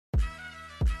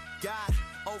God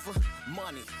over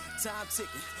money, time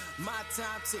ticking, my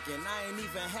time ticking. I ain't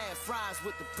even had fries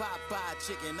with the Popeye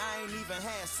chicken. I ain't even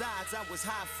had sides. I was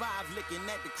high five licking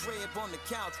at the crib on the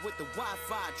couch with the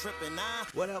Wi-Fi tripping.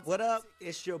 What up, what up?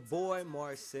 It's your boy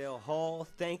Marcel Hall.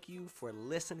 Thank you for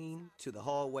listening to the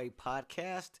Hallway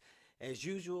Podcast. As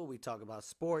usual, we talk about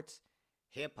sports,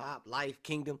 hip-hop, life,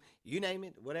 kingdom, you name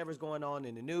it. Whatever's going on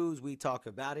in the news, we talk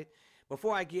about it.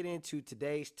 Before I get into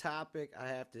today's topic, I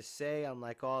have to say I'm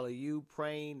like all of you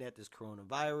praying that this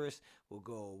coronavirus will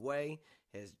go away.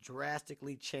 It has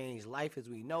drastically changed life as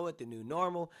we know it, the new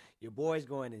normal. Your boy's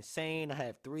going insane. I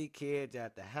have 3 kids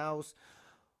at the house.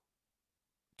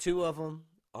 2 of them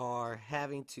are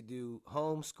having to do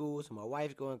homeschool, so my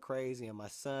wife's going crazy, and my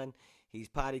son, he's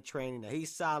potty training. Now,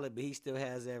 he's solid, but he still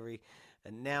has every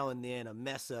now and then a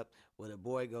mess up where the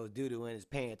boy goes doo-doo in his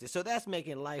pants. And so that's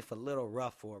making life a little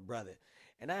rough for a brother.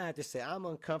 And I have to say, I'm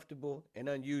uncomfortable and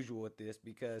unusual with this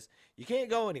because you can't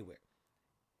go anywhere.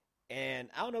 And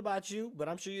I don't know about you, but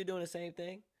I'm sure you're doing the same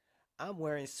thing. I'm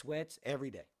wearing sweats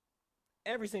every day.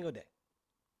 Every single day.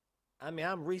 I mean,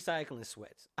 I'm recycling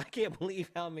sweats. I can't believe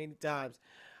how many times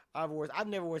I've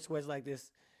never worn sweats like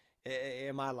this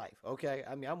in my life, okay?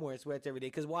 I mean, I'm wearing sweats every day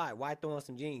because why? Why throw on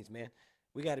some jeans, man?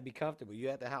 We got to be comfortable.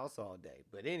 You're at the house all day.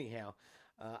 But anyhow,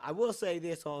 I will say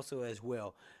this also as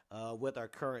well with our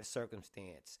current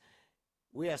circumstance.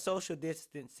 We have social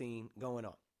distancing going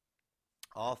on.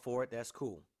 All for it. That's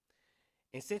cool.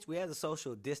 And since we have the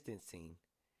social distancing,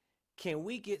 can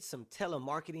we get some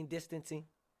telemarketing distancing?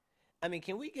 I mean,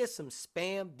 can we get some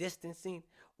spam distancing?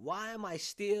 Why am I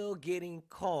still getting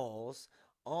calls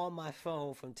on my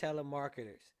phone from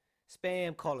telemarketers?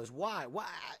 Spam callers. Why?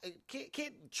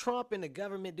 Can't Trump and the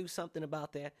government do something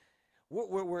about that?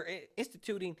 We're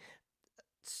instituting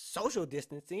social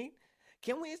distancing.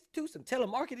 Can we institute some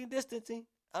telemarketing distancing?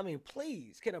 I mean,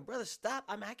 please, can a brother stop?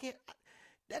 I mean, I can't.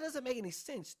 That doesn't make any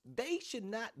sense. They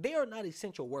are not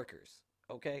essential workers,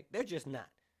 okay? They're just not.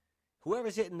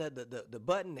 Whoever's hitting the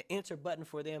button, the enter button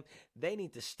for them, they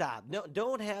need to stop. No,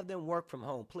 don't have them work from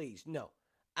home, please. No,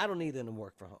 I don't need them to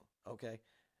work from home, okay?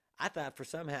 I thought for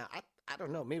somehow, I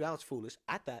don't know, maybe I was foolish.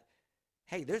 I thought,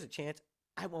 hey, there's a chance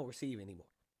I won't receive anymore.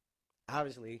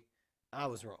 Obviously, I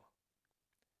was wrong.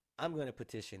 I'm going to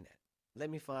petition that. Let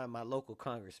me find my local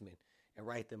congressman and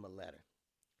write them a letter.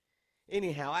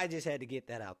 Anyhow, I just had to get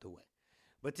that out the way.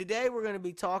 But today we're going to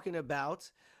be talking about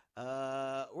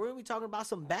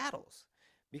some battles.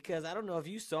 Because I don't know if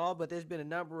you saw, but there's been a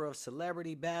number of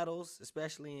celebrity battles,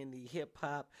 especially in the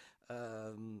hip-hop,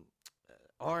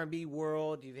 R&B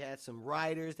world. You've had some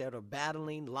writers that are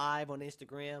battling live on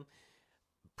Instagram.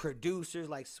 Producers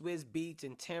like Swizz Beatz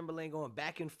and Timberland going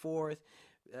back and forth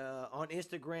on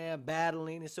Instagram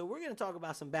battling. And so we're going to talk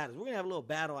about some battles. We're going to have a little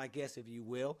battle, I guess, if you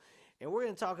will. And we're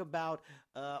going to talk about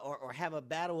or have a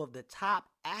battle of the top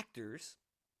actors.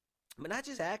 But not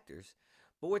just actors,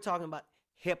 but we're talking about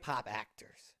hip-hop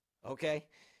actors, okay?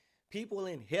 People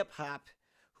in hip-hop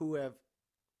who have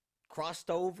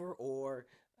crossed over or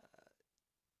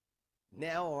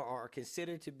now are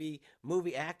considered to be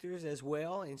movie actors as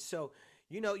well. And so,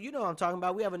 you know what I'm talking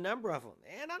about. We have a number of them.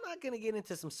 And I'm not going to get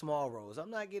into some small roles. I'm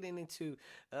not getting into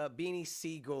Beanie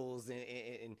Siegels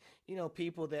and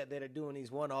people that are doing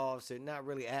these one-offs and not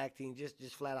really acting, just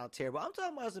flat out terrible. I'm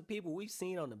talking about some people we've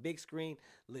seen on the big screen,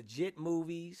 legit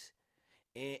movies,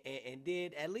 and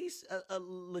did at least a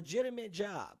legitimate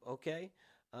job, okay?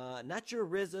 Not your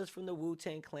RZAs from the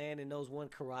Wu-Tang Clan and those one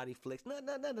karate flicks.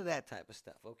 None of that type of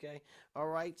stuff, okay? All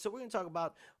right, so we're going to talk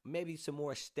about maybe some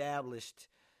more established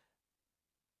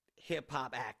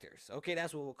hip-hop actors. Okay,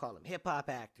 that's what we'll call them, hip-hop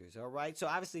actors, all right? So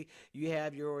obviously you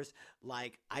have yours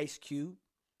like Ice Cube.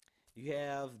 You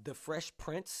have the Fresh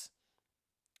Prince.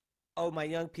 Oh, my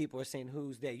young people are saying,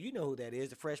 who's that? You know who that is,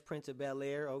 the Fresh Prince of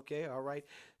Bel-Air. Okay, all right.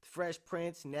 The Fresh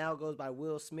Prince now goes by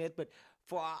Will Smith, but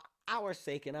for our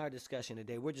sake in our discussion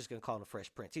today, we're just going to call him the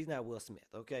Fresh Prince. He's not Will Smith,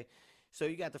 okay? So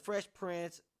you got the Fresh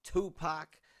Prince, Tupac,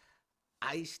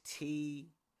 Ice-T,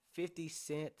 50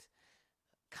 Cent,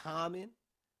 Common,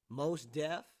 Mos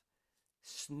Def,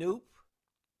 Snoop,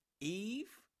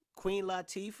 Eve, Queen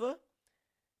Latifah,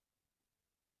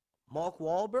 Mark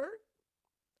Wahlberg.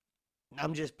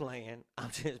 I'm just playing.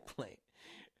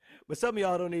 But some of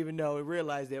y'all don't even know and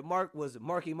realize that Mark was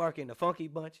Marky Mark in the Funky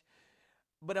Bunch.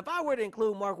 But if I were to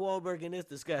include Mark Wahlberg in this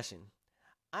discussion,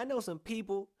 I know some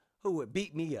people who would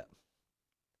beat me up.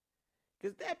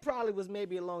 Because that probably was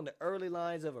maybe along the early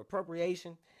lines of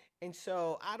appropriation. And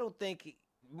so I don't think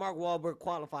Mark Wahlberg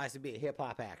qualifies to be a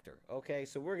hip-hop actor. Okay,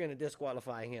 so we're going to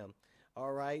disqualify him.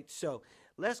 All right, so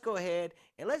let's go ahead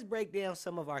and let's break down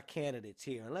some of our candidates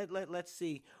here. And let's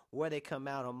see where they come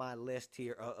out on my list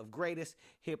here of greatest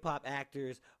hip hop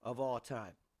actors of all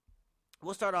time.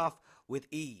 We'll start off with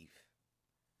Eve,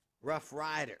 Rough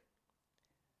Rider.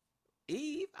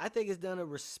 Eve, I think, has done a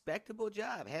respectable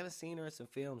job. Haven't seen her in some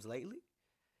films lately,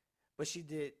 but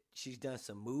she's done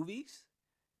some movies.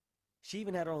 She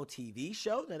even had her own TV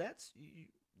show. Now that's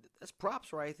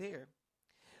props right there.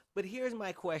 But here's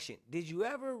my question. Did you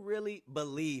ever really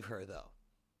believe her, though?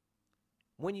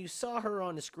 When you saw her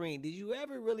on the screen, did you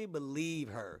ever really believe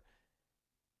her?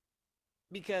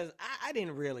 Because I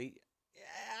didn't really.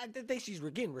 I think she's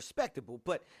getting respectable,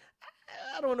 but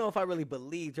I don't know if I really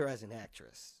believed her as an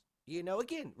actress. You know,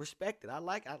 again, respected. I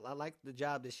like the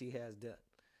job that she has done.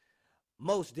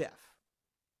 Mos Def.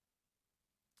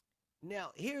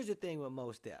 Now, here's the thing with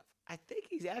Mos Def. I think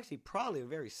he's actually probably a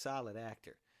very solid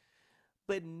actor.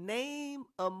 But name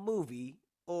a movie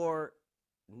or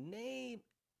name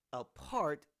a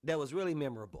part that was really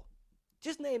memorable.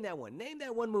 Just name that one. Name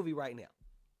that one movie right now.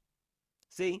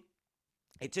 See?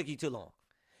 It took you too long.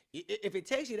 If it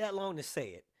takes you that long to say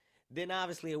it, then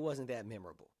obviously it wasn't that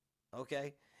memorable.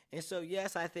 Okay? And so,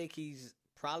 yes, I think he's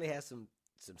probably has some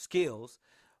skills,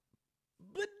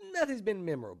 but nothing's been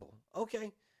memorable.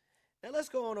 Okay? Now let's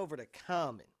go on over to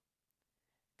Common.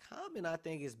 Common, I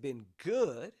think, has been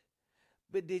good,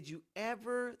 but did you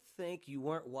ever think you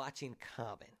weren't watching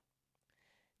Common?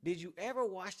 Did you ever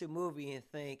watch the movie and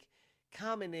think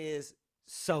Common is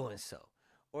so-and-so?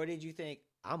 Or did you think,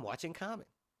 I'm watching Common?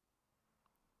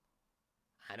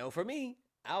 I know for me,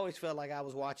 I always felt like I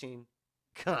was watching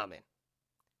Common.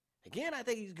 Again, I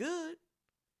think he's good.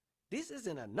 This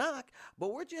isn't a knock,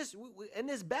 but we're just, in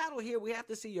this battle here, we have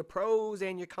to see your pros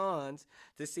and your cons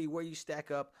to see where you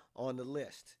stack up on the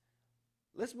list.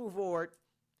 Let's move forward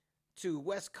to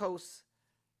West Coast,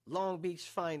 Long Beach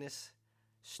finest,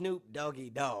 Snoop Doggy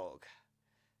Dogg.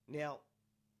 Now,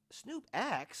 Snoop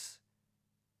acts,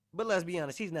 but let's be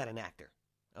honest, he's not an actor,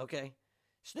 okay?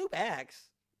 Snoop acts,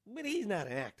 but he's not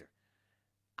an actor.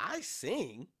 I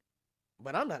sing,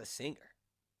 but I'm not a singer.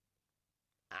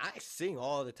 I sing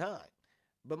all the time,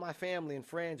 but my family and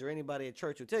friends or anybody at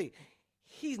church will tell you,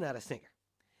 he's not a singer.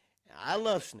 I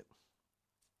love Snoop,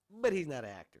 but he's not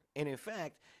an actor. And in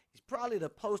fact, he's probably the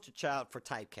poster child for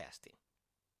typecasting,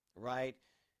 right?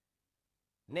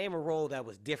 Name a role that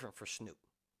was different for Snoop.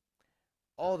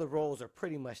 All the roles are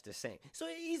pretty much the same. So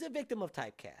he's a victim of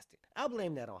typecasting. I'll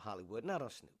blame that on Hollywood, not on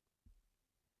Snoop.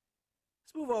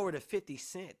 Let's move over to 50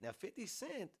 Cent. Now, 50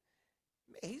 Cent, man,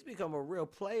 he's become a real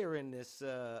player in this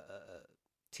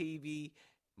TV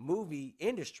movie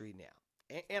industry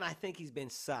now. And I think he's been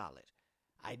solid.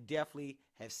 I definitely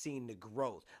have seen the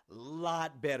growth. A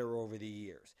lot better over the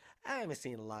years. I haven't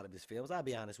seen a lot of his films, I'll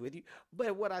be honest with you.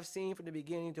 But what I've seen from the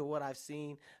beginning to what I've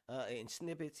seen in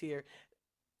snippets here,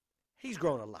 he's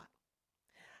grown a lot.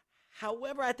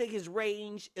 However, I think his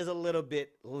range is a little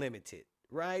bit limited,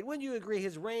 right? Wouldn't you agree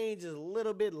his range is a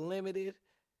little bit limited?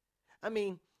 I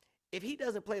mean, if he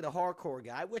doesn't play the hardcore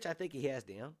guy, which I think he has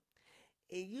down,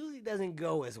 it usually doesn't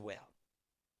go as well.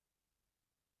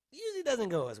 Usually doesn't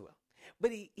go as well.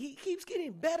 But he keeps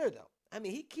getting better, though. I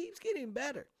mean, he keeps getting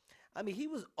better. I mean, he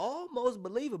was almost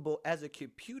believable as a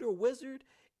computer wizard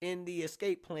in the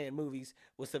Escape Plan movies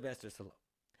with Sylvester Stallone.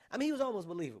 I mean, he was almost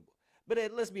believable. But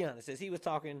let's be honest, as he was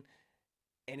talking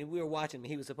and we were watching him,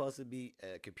 he was supposed to be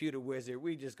a computer wizard,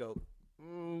 we just go,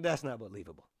 that's not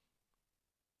believable.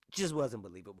 Just wasn't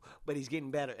believable. But he's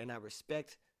getting better, and I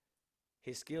respect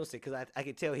his skill set because I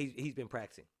can tell he's been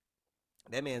practicing.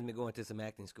 That man's been going to some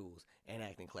acting schools and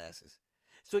acting classes.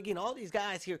 So again, all these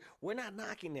guys here, we're not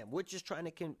knocking them. We're just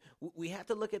trying to, we have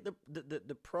to look at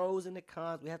the pros and the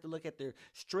cons. We have to look at their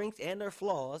strengths and their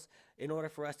flaws in order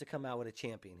for us to come out with a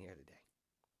champion here today.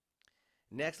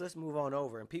 Next, let's move on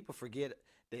over. And people forget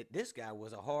that this guy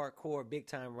was a hardcore,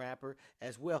 big-time rapper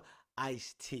as well,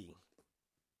 Ice-T.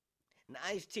 And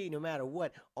Ice-T, no matter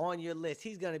what, on your list,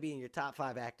 he's going to be in your top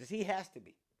 5 actors. He has to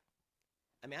be.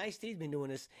 I mean, Ice-T's been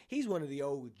doing this. He's one of the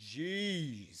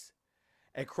OGs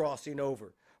at crossing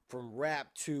over from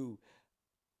rap to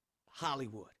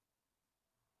Hollywood.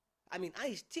 I mean,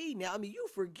 Ice-T now, you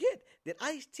forget that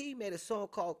Ice-T made a song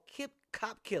called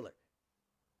Cop Killer.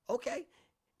 Okay?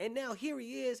 And now here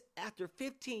he is, after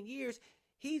 15 years,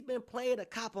 he's been playing a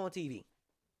cop on TV.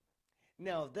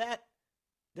 Now, if that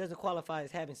doesn't qualify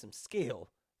as having some skill,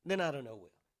 then I don't know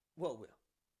what will.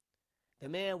 The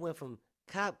man went from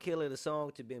Cop Killer, the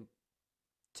song,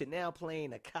 to now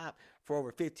playing a cop for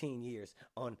over 15 years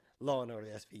on Law & Order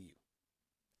SVU.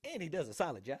 And he does a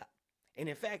solid job. And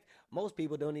in fact, most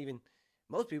people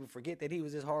forget that he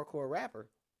was this hardcore rapper.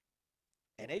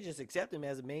 And they just accept him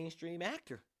as a mainstream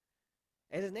actor.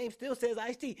 And his name still says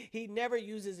Ice-T. He never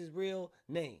uses his real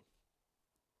name.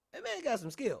 That man got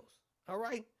some skills. All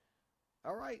right?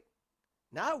 All right?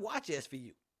 Now I watch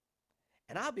SVU.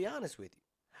 And I'll be honest with you.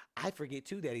 I forget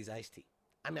too that he's Ice-T.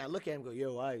 I mean, I look at him and go,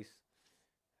 yo, Ice.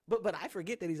 But I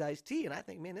forget that he's Ice-T, and I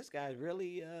think, man, this guy's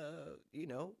really,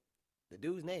 the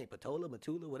dude's name, Patola,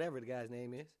 Matula, whatever the guy's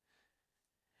name is.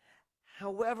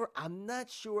 However, I'm not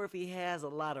sure if he has a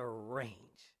lot of range.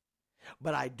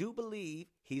 But I do believe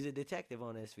he's a detective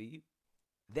on SVU.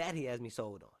 That he has me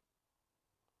sold on.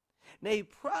 Now, he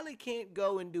probably can't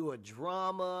go and do a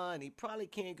drama, and he probably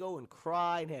can't go and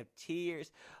cry and have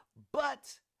tears,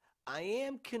 but I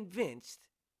am convinced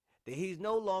that he's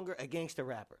no longer a gangster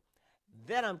rapper.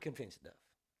 That I'm convinced of.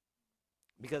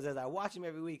 Because as I watch him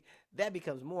every week, that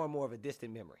becomes more and more of a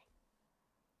distant memory.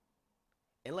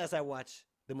 Unless I watch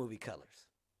the movie Colors.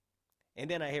 And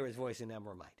then I hear his voice and I'm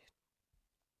reminded.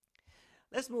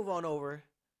 Let's move on over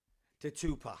to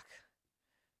Tupac.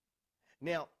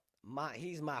 Now,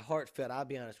 he's my heartfelt, I'll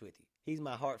be honest with you. He's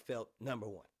my heartfelt number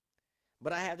one.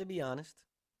 But I have to be honest.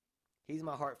 He's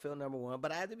my heartfelt number one.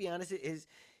 But I have to be honest,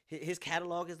 his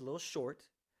catalog is a little short.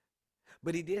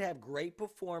 But he did have great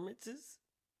performances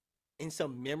in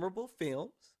some memorable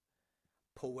films.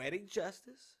 Poetic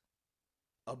Justice,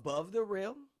 Above the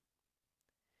Rim,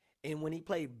 and when he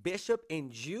played Bishop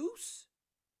in Juice,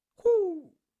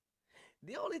 whoo.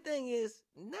 The only thing is,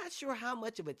 not sure how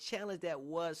much of a challenge that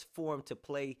was for him to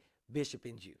play Bishop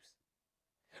in Juice.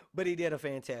 But he did a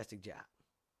fantastic job.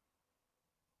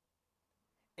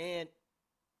 And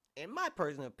in my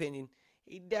personal opinion,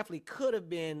 he definitely could have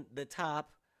been the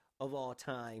top of all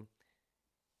time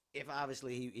if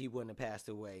obviously he wouldn't have passed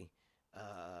away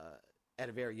at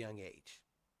a very young age.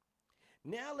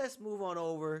 Now let's move on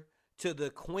over to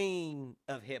the queen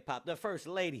of hip-hop, the first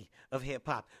lady of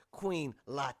hip-hop, Queen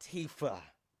Latifah.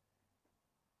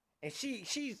 And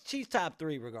she's top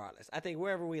three regardless. I think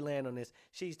wherever we land on this,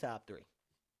 she's top three.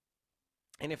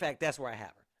 And in fact, that's where I have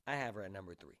her. I have her at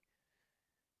number 3.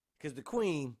 Because the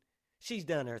queen, she's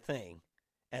done her thing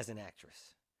as an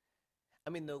actress. I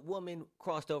mean, the woman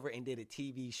crossed over and did a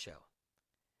TV show.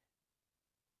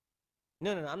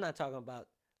 No, I'm not talking about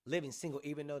Living Single,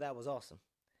 even though that was awesome.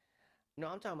 No,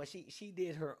 I'm talking about she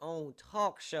did her own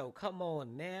talk show. Come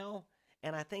on now.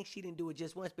 And I think she didn't do it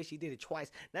just once, but she did it twice.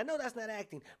 Now, I know that's not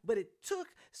acting, but it took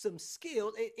some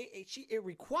skills. It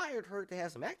required her to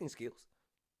have some acting skills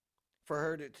for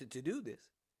her to do this.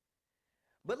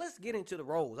 But let's get into the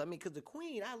roles. I mean, because the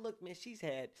queen, I looked, man, she's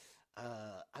had,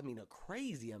 a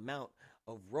crazy amount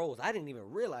of roles. I didn't even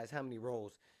realize how many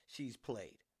roles she's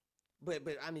played. But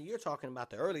I mean, you're talking about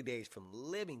the early days from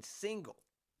Living Single.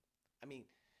 I mean,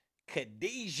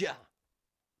 Khadijah.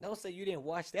 Don't say you didn't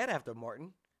watch that after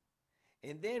Martin.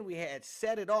 And then we had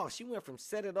Set It Off. She went from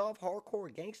Set It Off,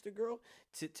 hardcore gangster girl,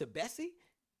 to Bessie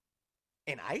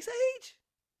and Ice Age.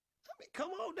 I mean, come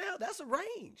on now. That's a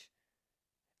range.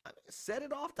 I mean, Set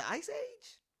It Off to Ice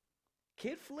Age.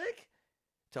 Kid Flick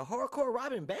to hardcore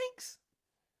Robin Banks.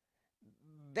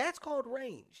 That's called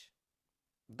range.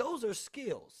 Those are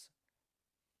skills.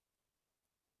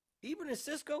 Even in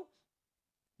Cisco,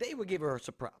 they would give her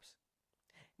some props.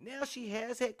 Now she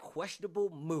has had questionable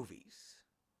movies.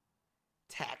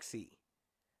 Taxi.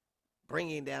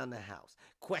 Bringing Down the House.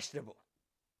 Questionable.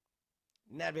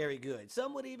 Not very good.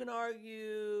 Some would even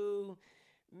argue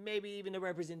maybe even the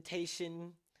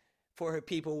representation for her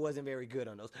people wasn't very good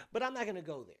on those. But I'm not going to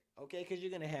go there, okay, because you're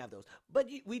going to have those. But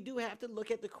we do have to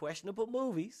look at the questionable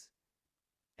movies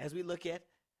as we look at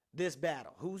this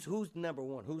battle. Who's number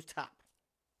one? Who's top?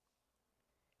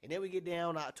 And then we get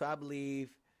down to, I believe,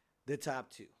 the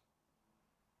top 2.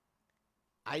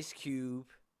 Ice Cube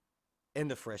and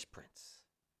the Fresh Prince.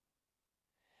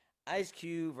 Ice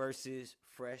Cube versus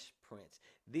Fresh Prince.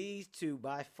 These two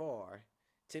by far,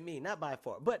 to me, not by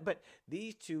far, but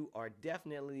these two are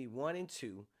definitely 1 and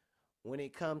 2 when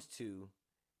it comes to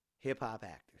hip-hop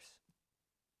actors.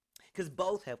 Because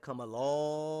both have come a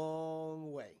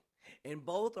long way. And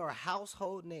both are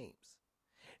household names.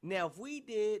 Now, if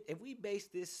we base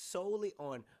this solely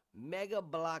on mega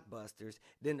blockbusters,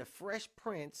 then the Fresh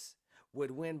Prince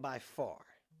would win by far.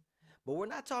 But we're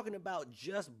not talking about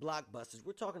just blockbusters.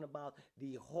 We're talking about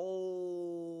the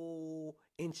whole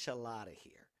enchilada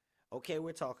here. Okay,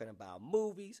 we're talking about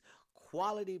movies,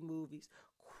 quality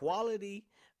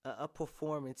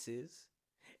performances,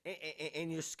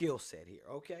 and your skill set here,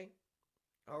 okay?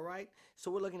 All right? So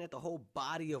we're looking at the whole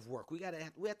body of work. We have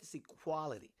to see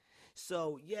quality.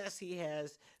 So, yes, he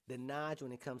has the nod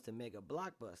when it comes to mega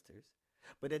blockbusters,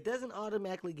 but it doesn't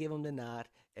automatically give him the nod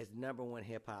as number one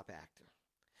hip-hop actor.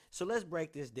 So let's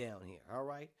break this down here, all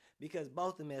right? Because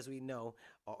both of them, as we know,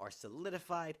 are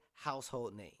solidified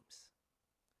household names.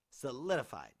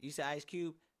 Solidified. You say Ice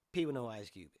Cube, people know who Ice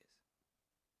Cube is.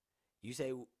 You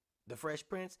say the Fresh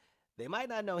Prince, they might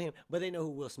not know him, but they know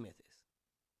who Will Smith is.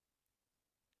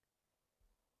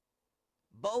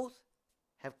 Both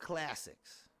have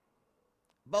classics.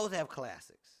 Both have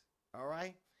classics, all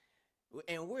right?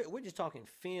 And we're just talking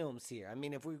films here. I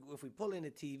mean, if we pull in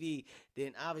the TV,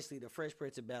 then obviously the Fresh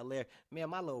Prince of Bel-Air. Man,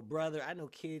 my little brother, I know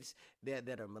kids that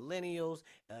are millennials,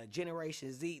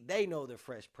 Generation Z. They know the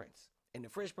Fresh Prince, and the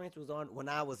Fresh Prince was on when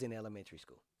I was in elementary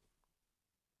school.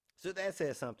 So that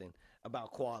says something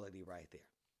about quality right there.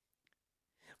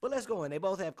 But let's go in. They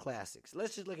both have classics.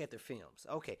 Let's just look at their films.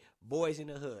 Okay, Boys in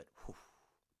the Hood. Whew.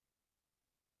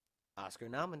 Oscar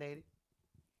nominated.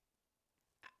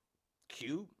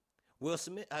 Cube. Will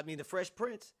Smith, the Fresh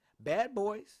Prince, Bad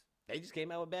Boys. They just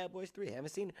came out with Bad Boys 3.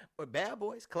 Haven't seen it. But Bad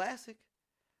Boys, classic.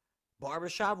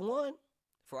 Barbershop 1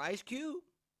 for Ice Cube.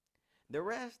 The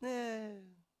rest, nah.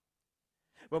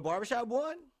 But Barbershop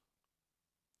 1,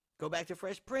 go back to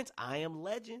Fresh Prince, I Am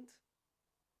Legend.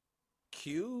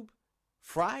 Cube,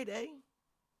 Friday.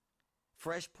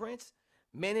 Fresh Prince,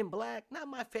 Men in Black, not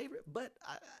my favorite, but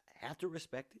I have to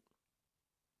respect it.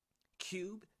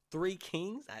 Cube, Three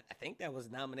Kings. I think that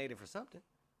was nominated for something.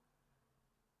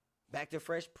 Back to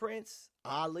Fresh Prince.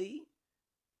 Ali.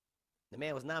 The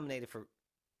man was nominated for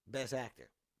Best Actor.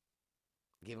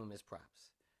 Give him his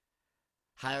props.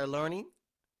 Higher Learning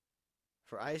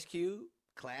for Ice Cube.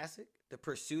 Classic. The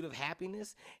Pursuit of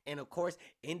Happiness. And, of course,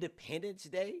 Independence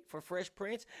Day for Fresh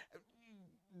Prince.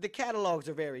 The catalogs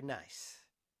are very nice.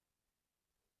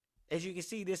 As you can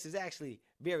see, this is actually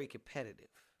very competitive.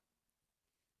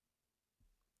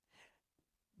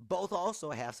 Both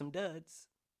also have some duds.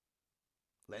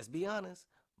 Let's be honest.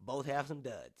 Both have some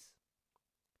duds.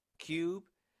 Cube,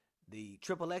 the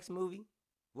Triple X movie.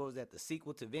 What was that? The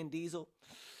sequel to Vin Diesel?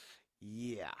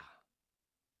 Yeah.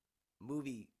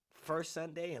 Movie First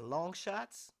Sunday and Long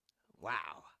Shots?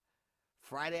 Wow.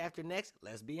 Friday After Next?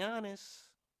 Let's be honest.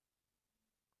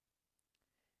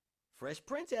 Fresh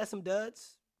Prince has some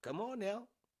duds. Come on now.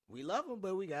 We love him,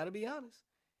 but we got to be honest.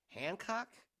 Hancock?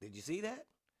 Did you see that?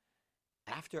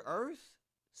 After Earth,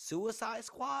 Suicide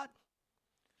Squad,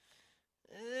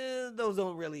 those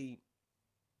don't really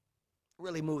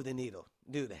move the needle,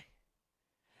 do they?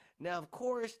 Now, of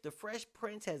course, the Fresh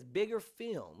Prince has bigger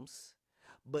films,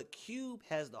 but Cube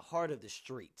has the heart of the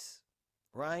streets,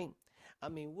 right? I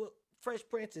mean, Fresh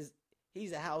Prince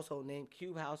he's a household name,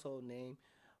 Cube household name.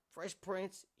 Fresh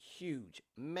Prince, huge,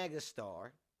 megastar,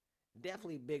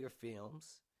 definitely bigger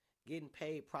films. Getting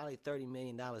paid probably $30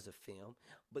 million a film.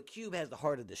 But Cube has the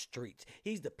heart of the streets.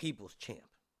 He's the people's champ.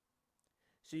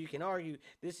 So you can argue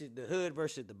this is the hood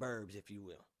versus the burbs, if you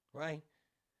will, right?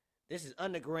 This is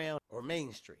underground or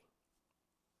Main Street.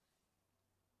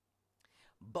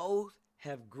 Both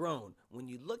have grown. When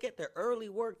you look at their early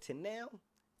work to now,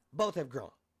 both have grown.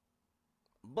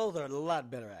 Both are a lot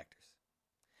better actors.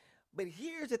 But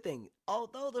here's the thing.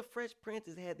 Although the Fresh Prince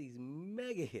has had these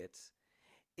mega hits,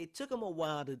 it took him a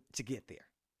while to get there,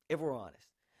 if we're honest.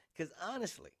 Because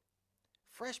honestly,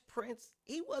 Fresh Prince,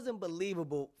 he wasn't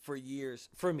believable for years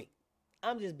for me.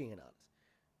 I'm just being honest.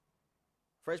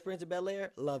 Fresh Prince of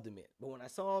Bel-Air, loved him in. But when I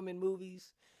saw him in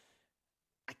movies,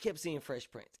 I kept seeing Fresh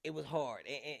Prince. It was hard,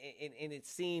 and it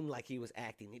seemed like he was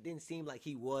acting. It didn't seem like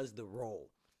he was the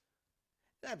role.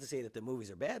 Not to say that the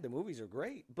movies are bad. The movies are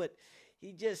great. But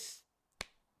he just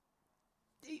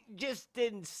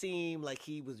didn't seem like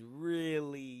he was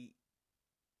really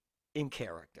in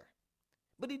character.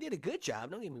 But he did a good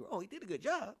job. Don't get me wrong. He did a good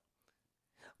job.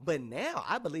 But now,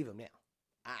 I believe him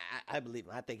now. I believe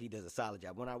him. I think he does a solid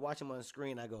job. When I watch him on the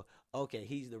screen, I go, okay,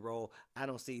 he's the role. I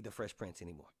don't see the Fresh Prince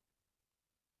anymore.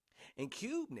 And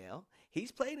Cube now,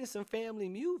 he's played in some family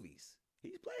movies.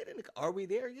 He's played in Are We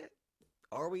There Yet?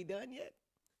 Are We Done Yet?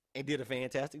 And did a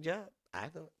fantastic job, I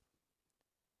thought.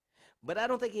 But I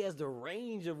don't think he has the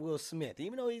range of Will Smith.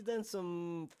 Even though he's done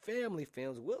some family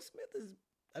films,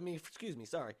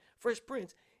 Fresh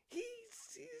Prince,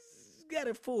 he's got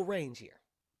a full range here.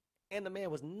 And the man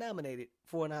was nominated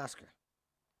for an Oscar.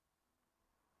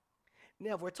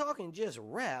 Now, if we're talking just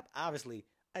rap, obviously,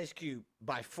 Ice Cube,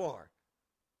 by far,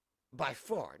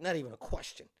 not even a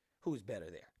question, who's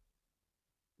better there?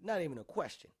 Not even a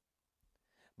question.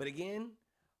 But again,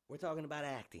 we're talking about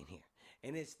acting here.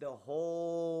 And it's the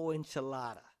whole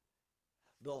enchilada.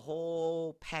 The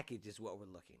whole package is what we're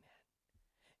looking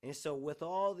at. And so with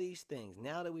all these things,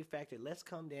 now that we factored, let's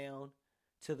come down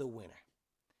to the winner.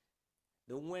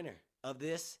 The winner of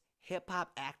this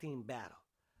hip-hop acting battle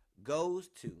goes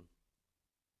to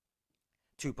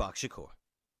Tupac Shakur.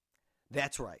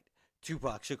 That's right,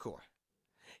 Tupac Shakur.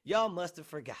 Y'all must have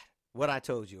forgot what I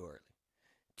told you earlier.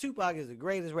 Tupac is the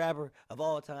greatest rapper of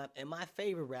all time and my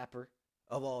favorite rapper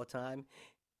of all time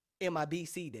in my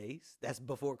BC days. That's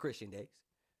before Christian days.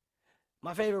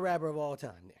 My favorite rapper of all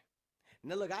time there.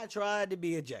 Now look, I tried to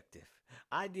be objective.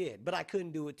 I did, but I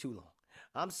couldn't do it too long.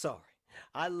 I'm sorry.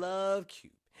 I love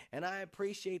Cube, and I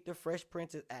appreciate the Fresh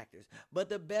Prince as actors, but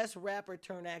the best rapper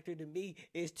turned actor to me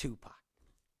is Tupac.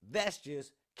 That's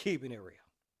just keeping it real.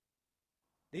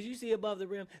 Did you see Above the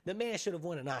Rim? The man should have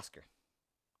won an Oscar.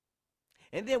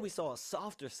 And then we saw a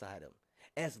softer side of him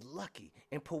as Lucky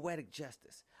in Poetic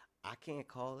Justice. I can't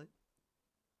call it.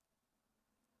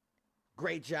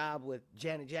 Great job with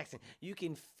Janet Jackson. You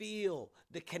can feel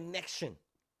the connection.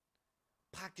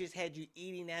 Pac just had you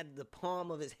eating out of the palm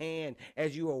of his hand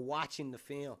as you were watching the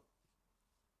film.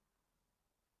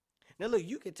 Now look,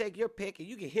 you can take your pick and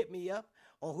you can hit me up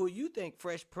on who you think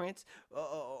Fresh Prince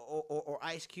or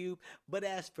Ice Cube. But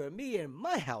as for me and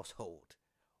my household,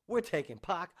 we're taking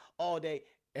Pac all day,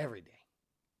 every day.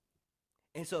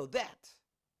 And so that,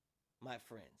 my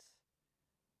friends,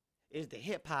 is the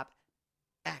hip-hop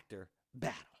actor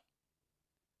battle.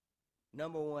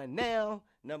 Number one now,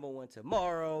 number one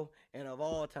tomorrow, and of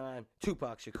all time,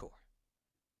 Tupac Shakur.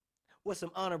 With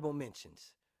some honorable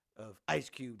mentions of Ice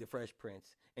Cube, the Fresh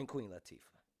Prince, and Queen Latifah.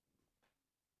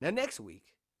 Now next week,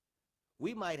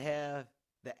 we might have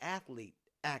the athlete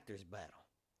actors battle.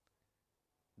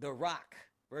 The Rock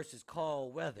versus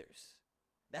Carl Weathers.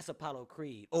 That's Apollo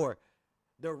Creed. Or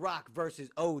The Rock versus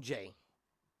OJ.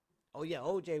 Oh yeah,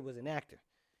 OJ was an actor.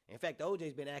 In fact,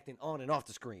 OJ's been acting on and off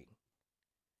the screen.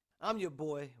 I'm your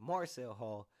boy, Marcel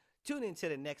Hall. Tune in to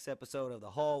the next episode of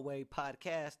the Hallway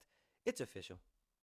Podcast. It's official.